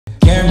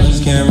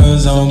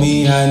Cameras on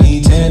me, I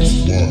need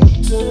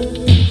attention.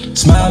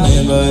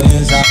 Smiling, but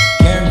inside.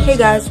 Hey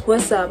guys,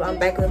 what's up? I'm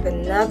back with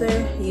another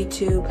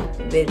YouTube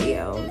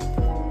video.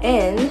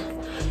 And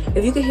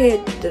if you can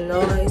hear the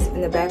noise in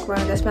the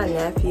background, that's my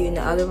nephew in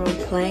the other room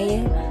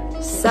playing.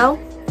 So,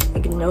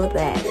 ignore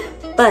that.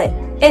 But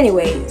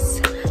anyways,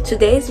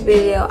 today's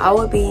video, I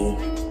will be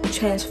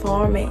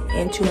transforming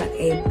into like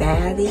a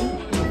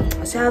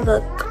baddie. So I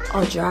look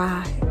all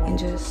dry and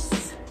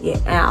just, yeah.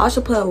 And I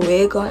also put a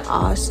wig on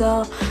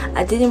also.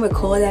 I didn't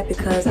record that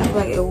because I feel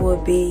like it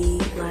would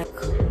be like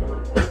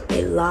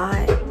a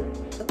lot.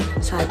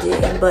 So I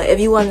didn't. But if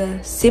you want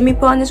to see me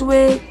put on this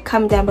wig,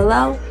 comment down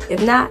below.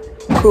 If not,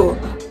 cool.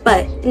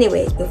 But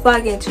anyways, before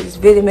I get into this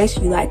video, make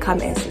sure you like,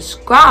 comment, and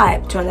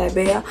subscribe to that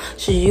video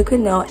so you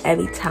can know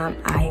every time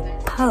I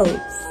post.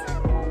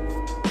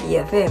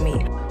 Yeah, feel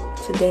me?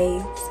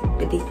 Today's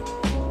video.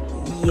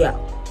 Yeah.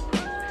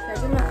 I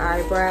did my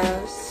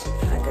eyebrows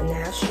like a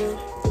natural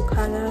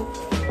kind of,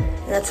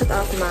 and I took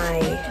off my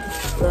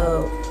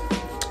little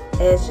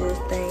edges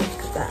thing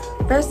because the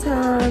first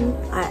time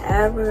I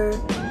ever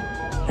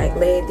like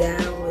laid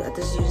down, I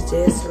just used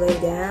this to lay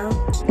down.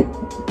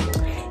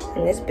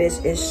 And this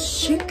bitch is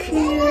chic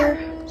here.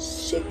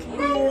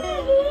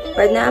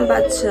 Right now I'm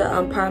about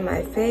to prime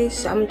my face.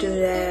 So I'm gonna do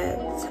that.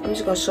 I'm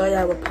just gonna show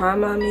y'all what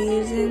primer I'm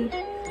using.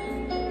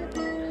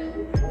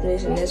 I'm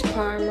using this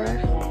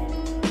primer.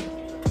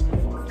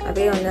 I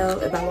really don't know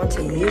if I want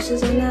to use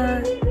this or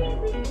not.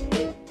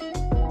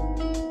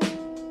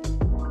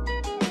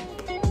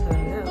 I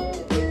don't know.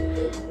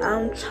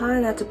 I'm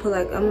trying not to put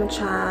like, I'm gonna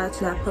try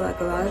to not put like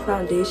a lot of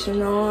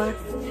foundation on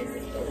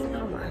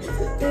my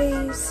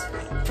face.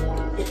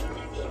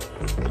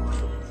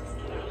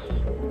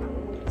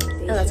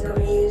 And that's what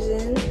I'm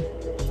using.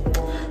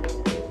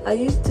 I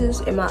used this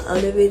in my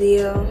other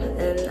video,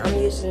 and I'm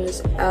using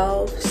this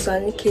e.l.f.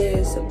 Sun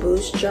Kiss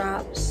Boost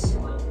Drops.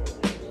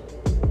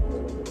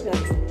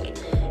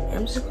 And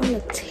I'm just gonna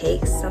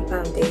take some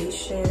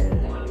foundation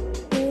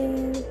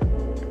and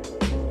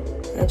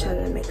try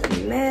to make a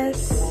mess.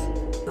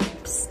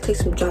 Take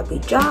some droppy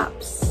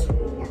drops.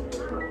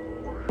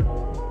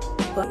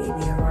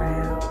 Maybe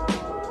around.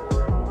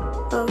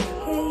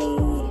 Okay.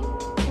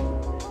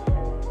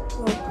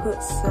 We'll put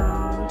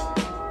some.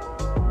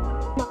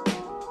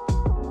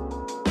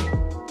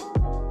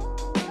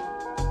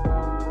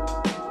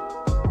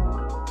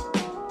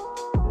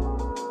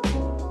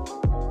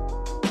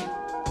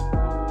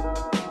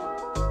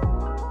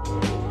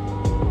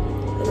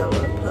 I don't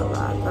want to put a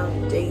lot of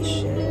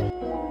foundation.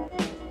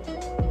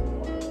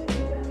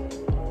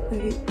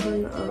 Maybe put a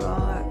lot.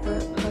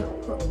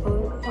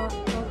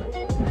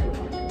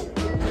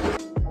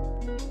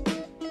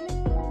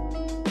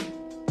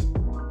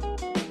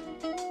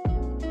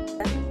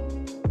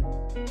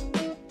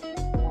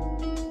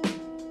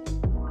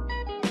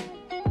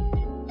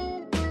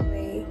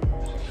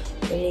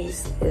 And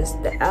these is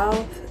the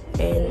e.l.f.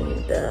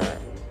 and the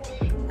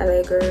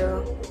LA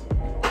Girl.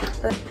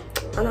 I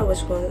don't know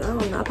which one. I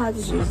don't know. I'll probably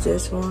just use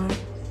this one.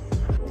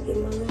 Get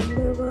my little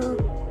mirror.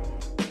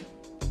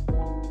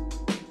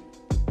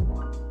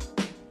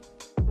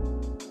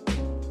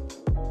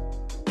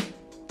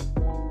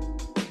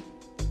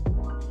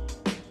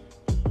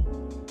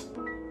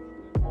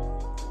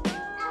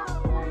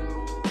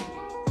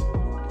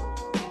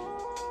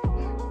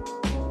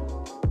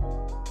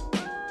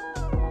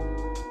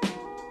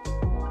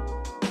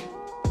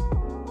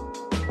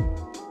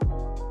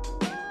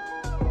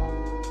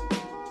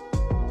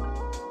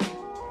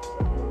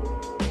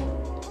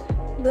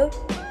 Look at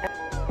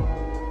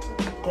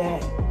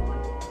that.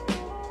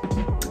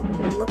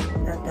 Look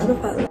at that. I'm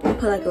gonna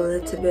put like a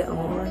little bit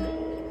on.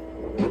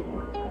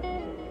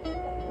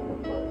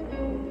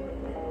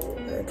 A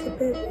little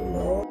bit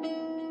more.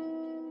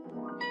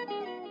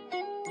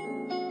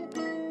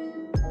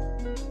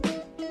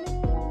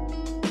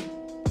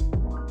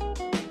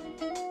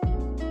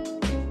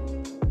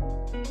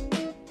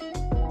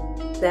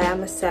 Then I'm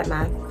gonna set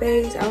my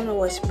face. I don't know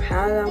which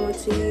powder I want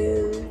to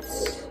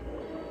use.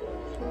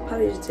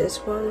 Probably use this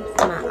one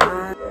for my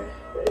eye.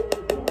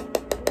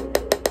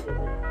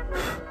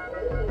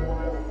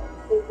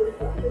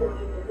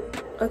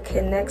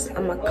 Okay, next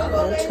I'm a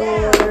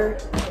contour.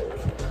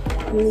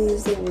 I'm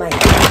using my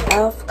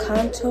e.l.f.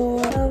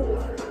 contour.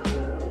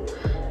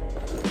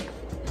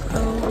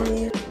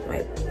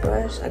 My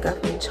brush I got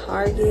from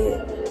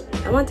Target.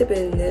 I want to dip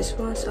it in this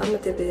one, so I'm gonna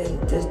dip it in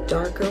this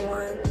darker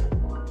one.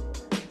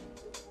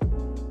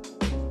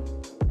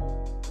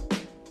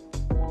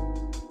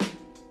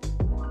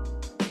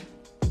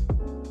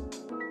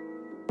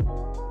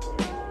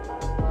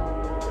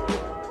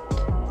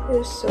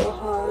 It's so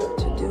hard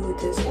to do with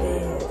this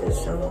hand.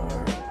 It's so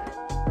hard.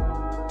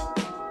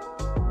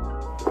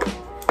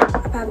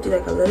 I'll probably do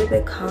like a little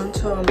bit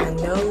contour on my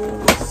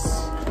nose.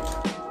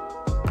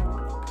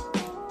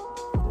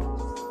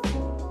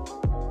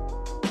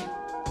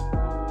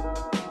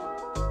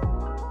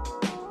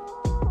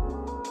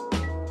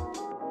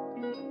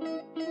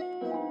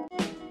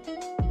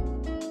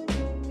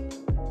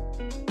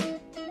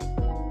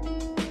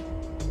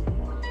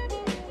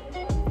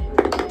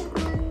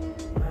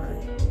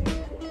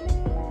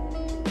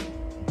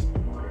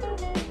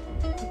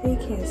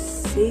 can't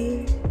see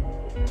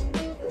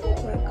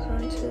what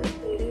contour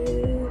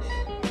is.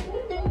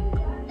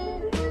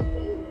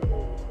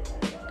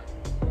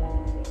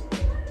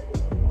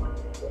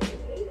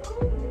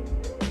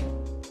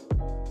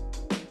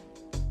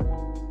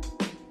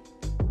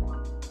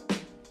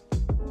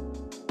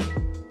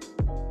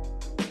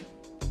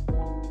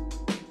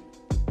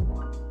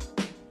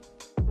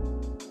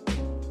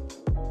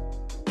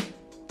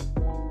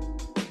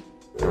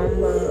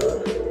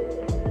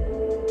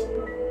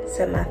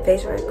 Set my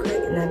face right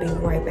quick and I'll be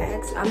right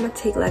back. So I'm gonna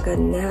take like a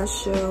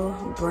natural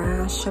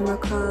brown shimmer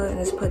color and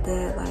just put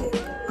that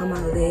like on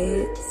my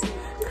lids,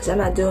 because I'm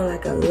not doing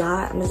like a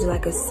lot. I'm just doing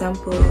like a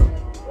simple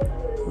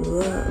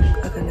look,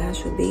 like a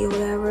natural B or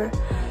whatever.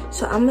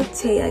 So I'm gonna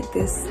take like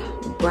this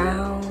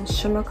brown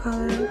shimmer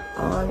color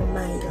on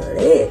my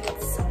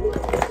lids.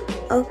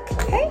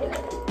 Okay,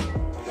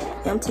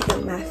 and I'm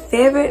taking my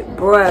favorite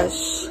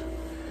brush.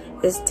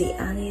 It's the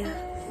Ania,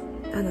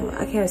 I know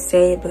I can't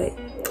say it, but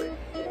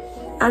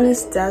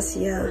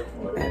Anastasia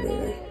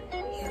Beverly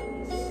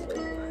Hills.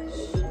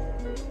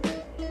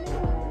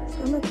 So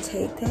I'm gonna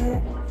take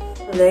that.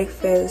 My leg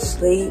fell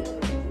asleep.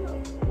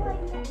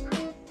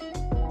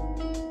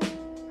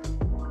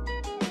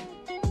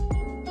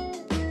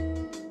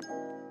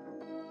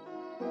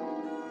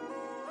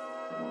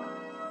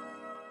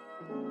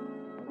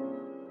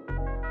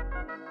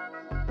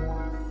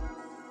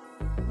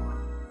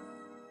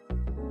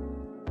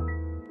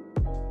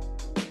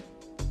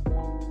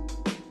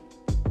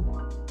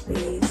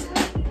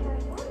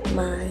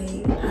 My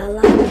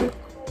highlighter,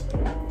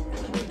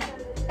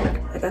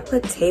 like I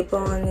put tape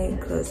on it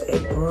because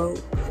it broke,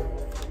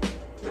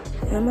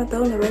 and I'm gonna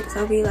throw in the rest.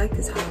 I'll be like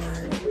this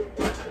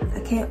highlighter. I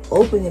can't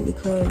open it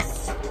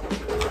because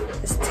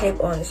it's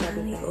tape on it, so I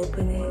can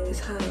open it.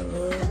 It's how it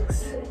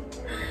looks.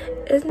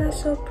 It's not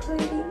so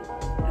pretty.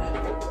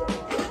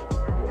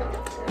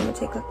 I'm gonna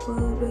take like a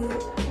little bit.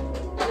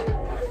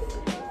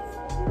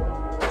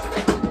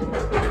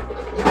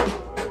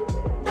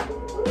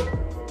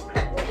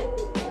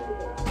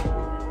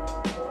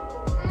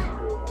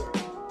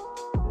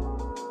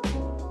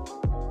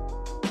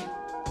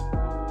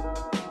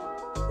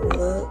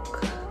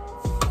 Look,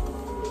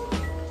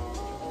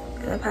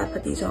 and I'll probably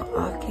put these on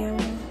off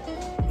camera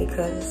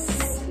because,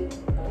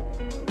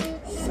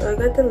 so I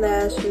got the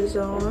lashes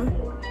on.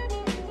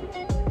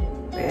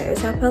 Every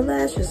time I put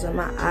lashes on,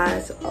 my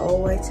eyes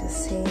always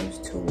just seems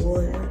to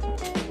water.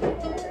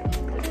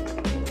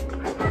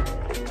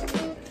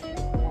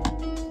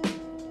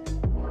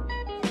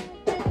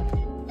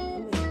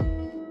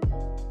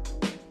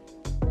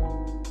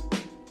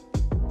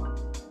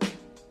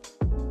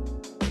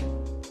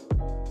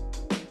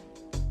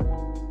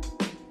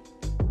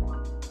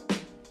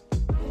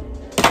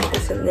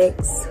 The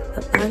next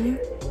lip liner.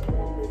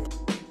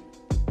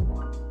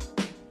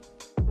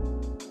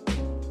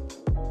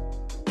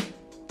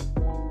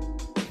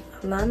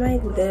 On my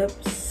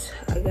lips,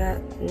 I got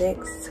NYX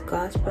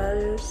Gloss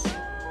Butters.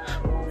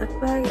 I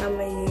feel like I'm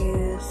gonna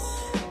use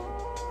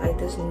like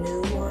this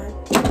new one.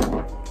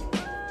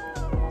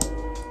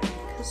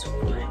 This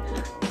one.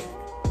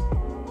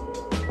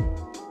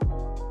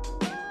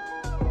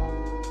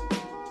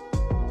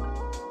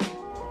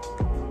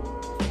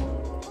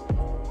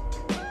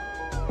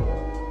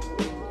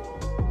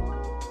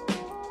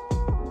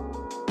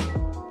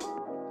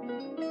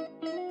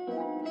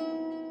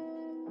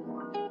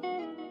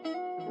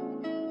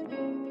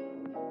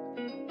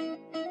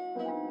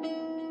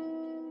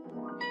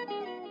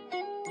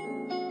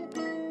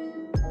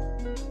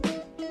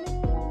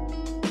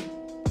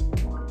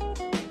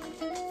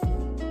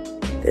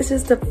 This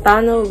is the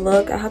final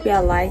look. I hope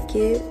y'all like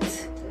it.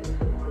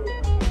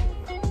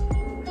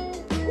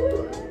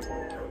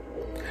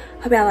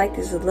 Hope y'all like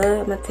this look.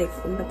 I'm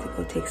gonna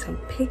go take some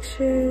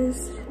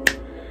pictures.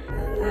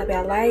 I hope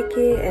y'all like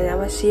it, and I'm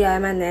gonna see y'all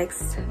in my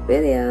next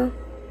video.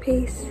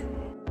 Peace.